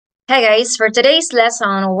Hey guys, for today's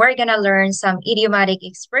lesson, we're gonna learn some idiomatic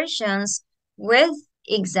expressions with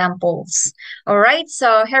examples. All right,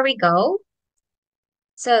 so here we go.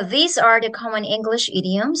 So these are the common English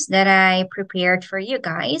idioms that I prepared for you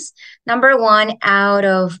guys. Number one, out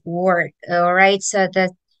of work. All right, so the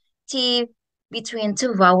T between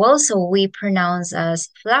two vowels, so we pronounce as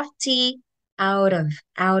fluff T, out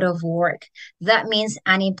of work. That means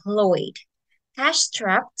unemployed. Cash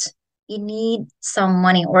strapped, you need some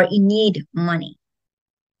money or you need money.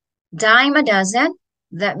 Dime a dozen,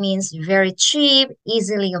 that means very cheap,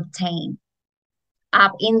 easily obtained.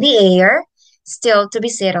 Up in the air, still to be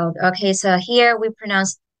settled. Okay, so here we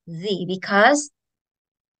pronounce the because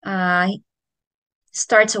uh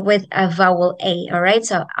starts with a vowel A. All right,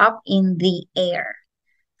 so up in the air.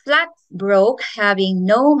 Flat broke, having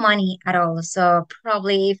no money at all. So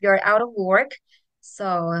probably if you're out of work,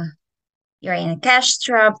 so you're in a cash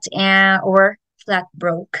strapped and or flat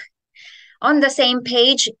broke. On the same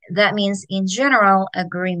page, that means in general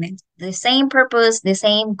agreement. The same purpose, the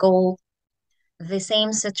same goal, the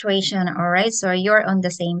same situation. All right. So you're on the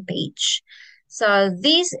same page. So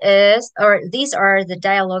these are the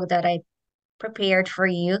dialogue that I prepared for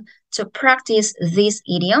you to practice these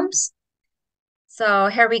idioms. So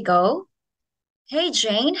here we go. Hey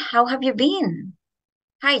Jane, how have you been?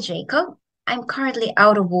 Hi Jacob. I'm currently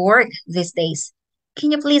out of work these days.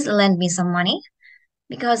 Can you please lend me some money?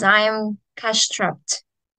 Because I am cash strapped.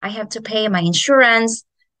 I have to pay my insurance,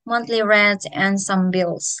 monthly rent, and some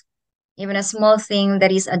bills. Even a small thing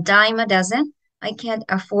that is a dime a dozen, I can't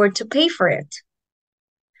afford to pay for it.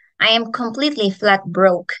 I am completely flat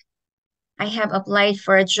broke. I have applied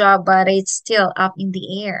for a job, but it's still up in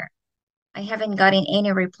the air. I haven't gotten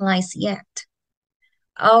any replies yet.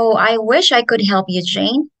 Oh, I wish I could help you,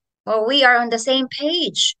 Jane. Well, we are on the same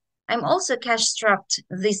page. I'm also cash strapped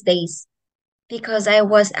these days because I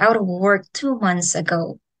was out of work 2 months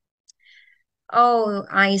ago. Oh,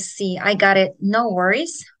 I see. I got it. No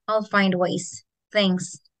worries. I'll find ways.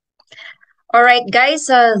 Thanks. All right, guys.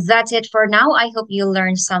 That's it for now. I hope you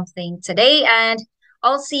learned something today, and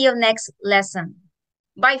I'll see you next lesson.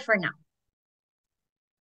 Bye for now.